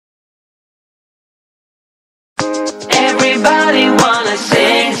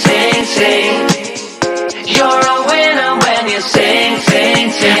sing, sing, sing. You're a winner when you sing,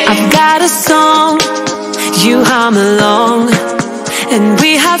 sing, sing. I've got a song, you hum along, and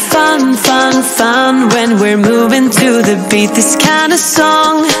we have fun, fun, fun when we're moving to the beat. This kind of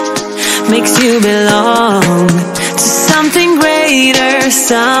song makes you belong to something greater,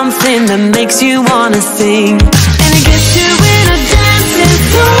 something that makes you wanna sing. And it gets you in a dancing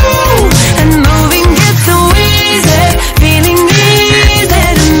flow, and moving gets so easy, feeling easy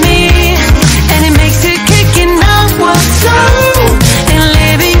to me. And it makes you kicking up what's so, and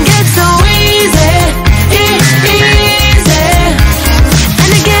living gets so easy, easy.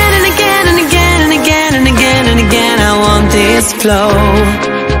 And again and again and again and again and again and again, I want this flow.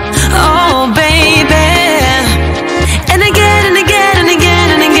 Oh baby. And again and again and again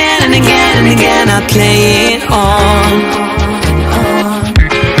and again and again and again, I play it on.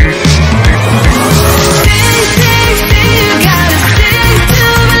 Sing, sing, sing, you gotta sing to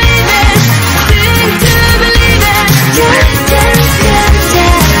believe it. Sing to believe it. Yeah, yeah, yeah, yeah.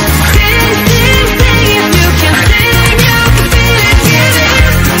 Sing, sing, sing, if you can sing, you can feel it. Get in,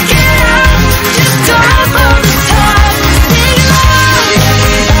 get out, just go for the top. Sing along.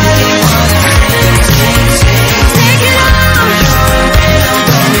 Everybody wanna sing, sing, sing. Take it on.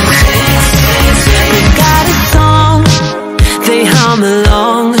 We've got a song, they hum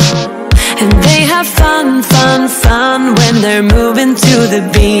along, and they have fun, fun, fun when they're moving to the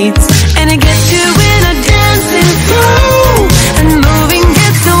beats. And it gets you in a dancing flow, and moving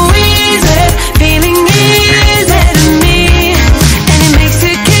gets so easy, feeling easy to me. And it makes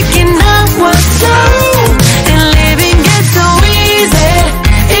you kicking up what's so, and living gets so easy,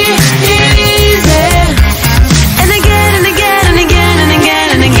 easy. And again and again and again and again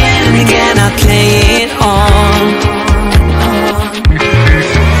and again and again, I play it on.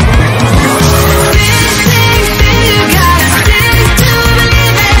 Sing, sing, sing, you gotta sing to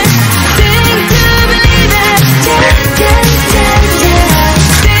believe it. Sing to believe it. Yeah, yeah, yeah, yeah.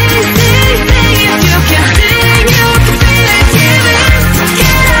 Sing, sing, sing, if you can sing, you can feel it. Give in,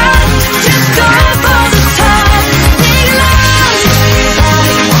 get out, just go for the top. Sing along.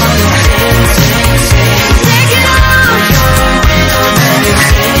 Everybody wanna sing, sing, sing. Take it on. You're a winner when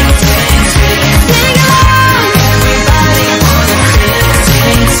you sing, sing, sing. Sing along. Everybody wanna sing,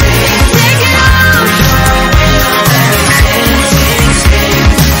 sing, sing. Take it on. You're a winner when you sing, sing,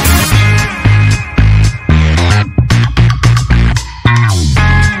 sing.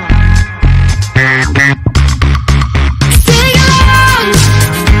 Sing along.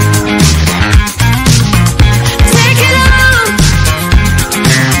 Take it on.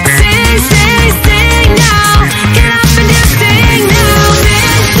 Sing, sing, sing now. Get up and just sing now.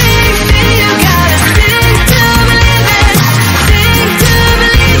 Sing, sing, sing, you gotta sing to believe it. Sing to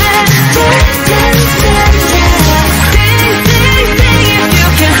believe it. Yeah, yeah, yeah, yeah. Sing, sing, sing, if you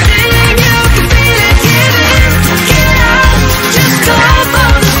can sing, you can feel it. Give in, get out, just go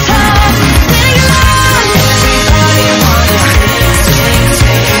for the top. Sing along. Everybody wanna sing, sing,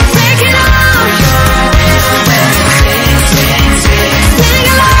 sing. Take it on. You're a winner when you sing, sing, sing. Sing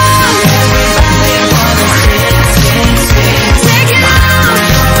along. Everybody wanna sing, sing, sing. Take it on. You're a winner when you sing, sing, sing. Sing along.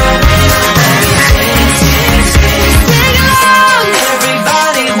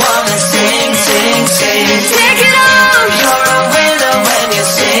 Everybody wanna sing, sing, sing. Take it on. You're a winner when you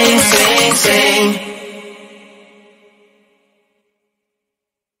sing, sing, sing.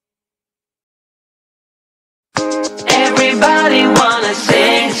 Everybody wanna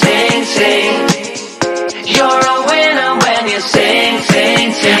sing, sing, sing. You're a winner when you sing,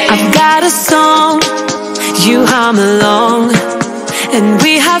 sing, sing. I've got a song, you hum along, and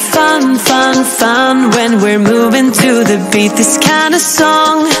we have fun, fun, fun when we're moving to the beat. This kind of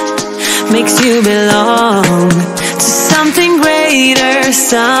song makes you belong to something greater,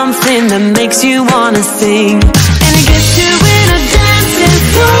 something that makes you wanna sing. And it gets you in a dancing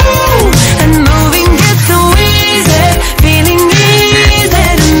flow, and moving gets so easy, feeling easy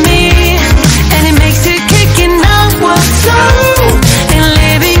to me. And it makes you kicking up what's so, and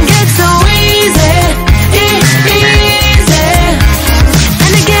living gets so easy, easy.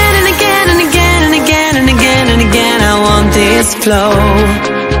 And again and again and again and again and again and again, I want this flow.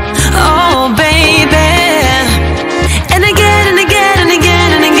 Oh baby. And again and again and again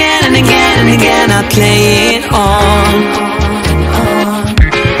and again and again and again, I play it on.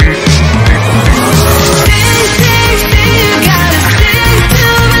 Sing, sing, sing, you gotta sing to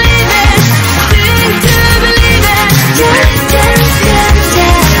believe it. Sing to believe it. Yeah, yeah, yeah, yeah.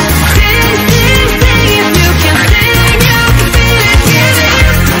 Sing, sing, sing, if you can sing, you can feel it. Give in,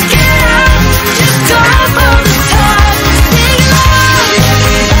 get out, just go for the top. Sing along.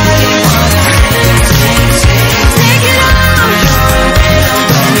 Everybody wanna sing, sing, sing. Take it on. You're a winner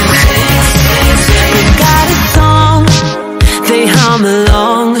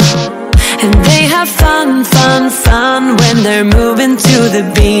to the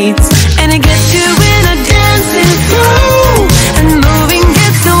beats, and it gets you in a dancing flow and move.